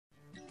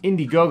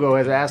Indiegogo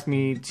has asked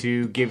me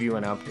to give you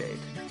an update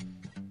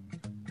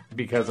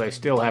because I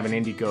still have an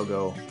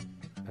Indiegogo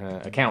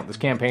account. This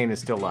campaign is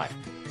still live.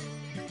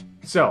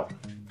 So,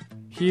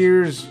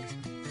 here's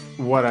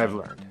what I've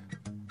learned.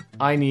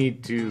 I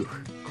need to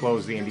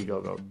close the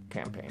Indiegogo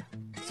campaign.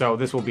 So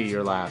this will be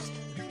your last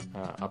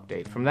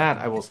update. From that,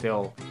 I will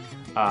still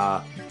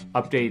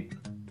update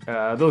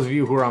those of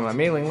you who are on my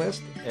mailing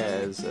list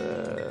as,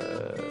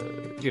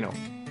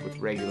 with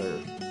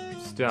regular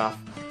stuff.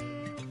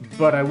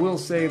 But I will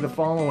say the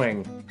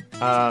following.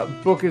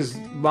 Book is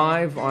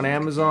live on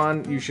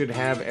Amazon. You should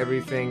have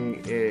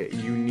everything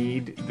you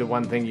need. The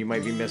one thing you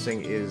might be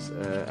missing is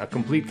a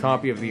complete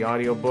copy of the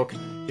audiobook.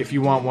 If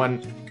you want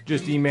one,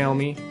 just email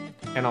me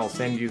and I'll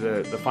send you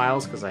the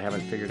files because I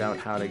haven't figured out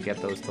how to get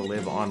those to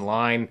live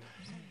online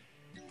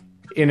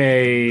in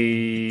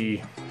an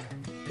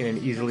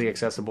easily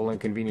accessible and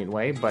convenient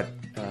way. But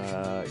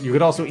you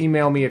could also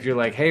email me if you're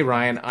like, hey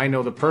Ryan, I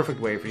know the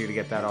perfect way for you to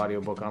get that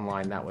audiobook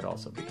online. That would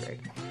also be great.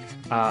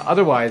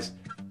 Otherwise,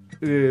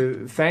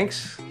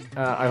 thanks.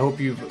 I hope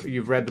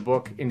you've read the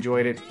book,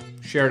 enjoyed it,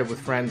 shared it with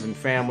friends and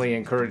family,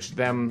 encouraged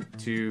them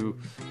to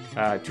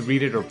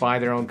read it or buy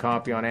their own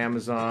copy on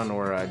Amazon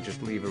or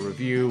just leave a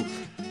review,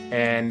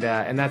 and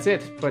that's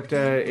it. But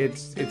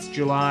it's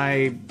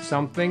July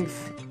something,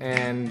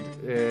 and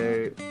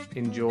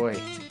enjoy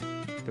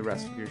the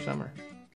rest of your summer.